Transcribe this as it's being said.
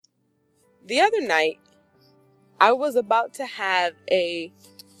The other night, I was about to have a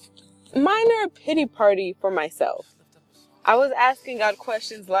minor pity party for myself. I was asking God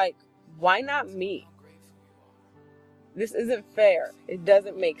questions like, why not me? This isn't fair. It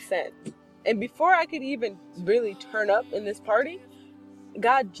doesn't make sense. And before I could even really turn up in this party,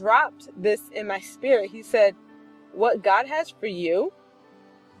 God dropped this in my spirit. He said, what God has for you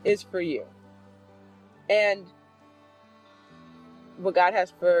is for you. And what God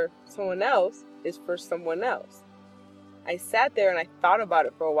has for someone else is for someone else. I sat there and I thought about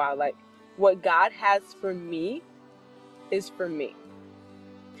it for a while. Like, what God has for me is for me.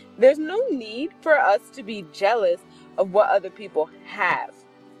 There's no need for us to be jealous of what other people have,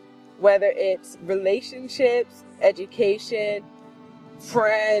 whether it's relationships, education,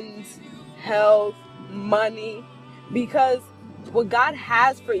 friends, health, money, because what God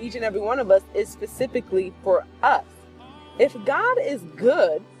has for each and every one of us is specifically for us. If God is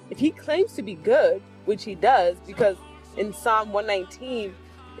good, if he claims to be good, which he does, because in Psalm 119,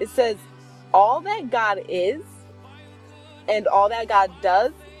 it says, all that God is and all that God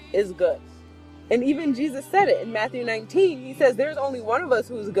does is good. And even Jesus said it in Matthew 19. He says, there's only one of us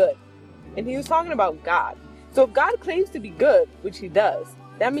who is good. And he was talking about God. So if God claims to be good, which he does,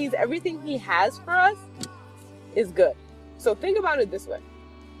 that means everything he has for us is good. So think about it this way.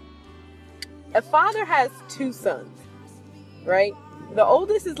 A father has two sons, right? The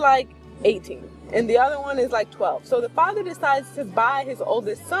oldest is like 18 and the other one is like 12. So the father decides to buy his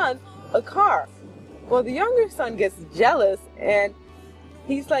oldest son a car. Well, the younger son gets jealous and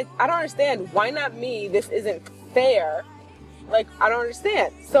he's like, I don't understand. Why not me? This isn't fair. Like, I don't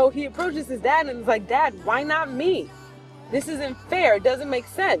understand. So he approaches his dad and is like, Dad, why not me? This isn't fair. It doesn't make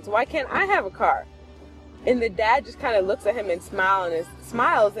sense. Why can't I have a car? And the dad just kind of looks at him and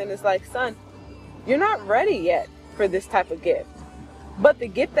smiles and is like, son, you're not ready yet for this type of gift. But the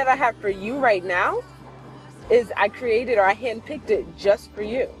gift that I have for you right now is I created or I handpicked it just for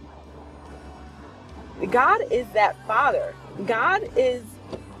you. God is that father. God is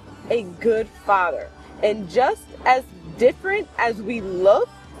a good father. And just as different as we look,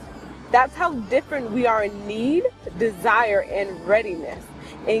 that's how different we are in need, desire, and readiness.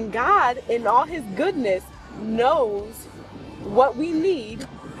 And God, in all his goodness, knows what we need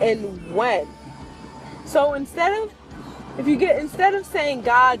and when. So instead of saying,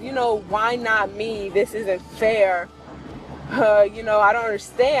 God, why not me? This isn't fair. I don't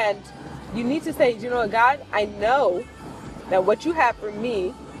understand. You need to say, God, I know that what you have for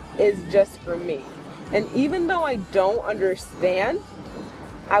me is just for me. And even though I don't understand,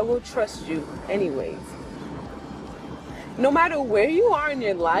 I will trust you anyways. No matter where you are in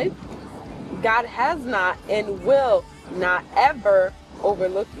your life, God has not and will not ever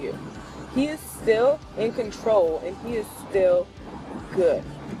overlook you. He is still in control and he is still good.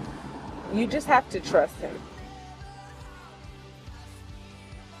 You just have to trust him.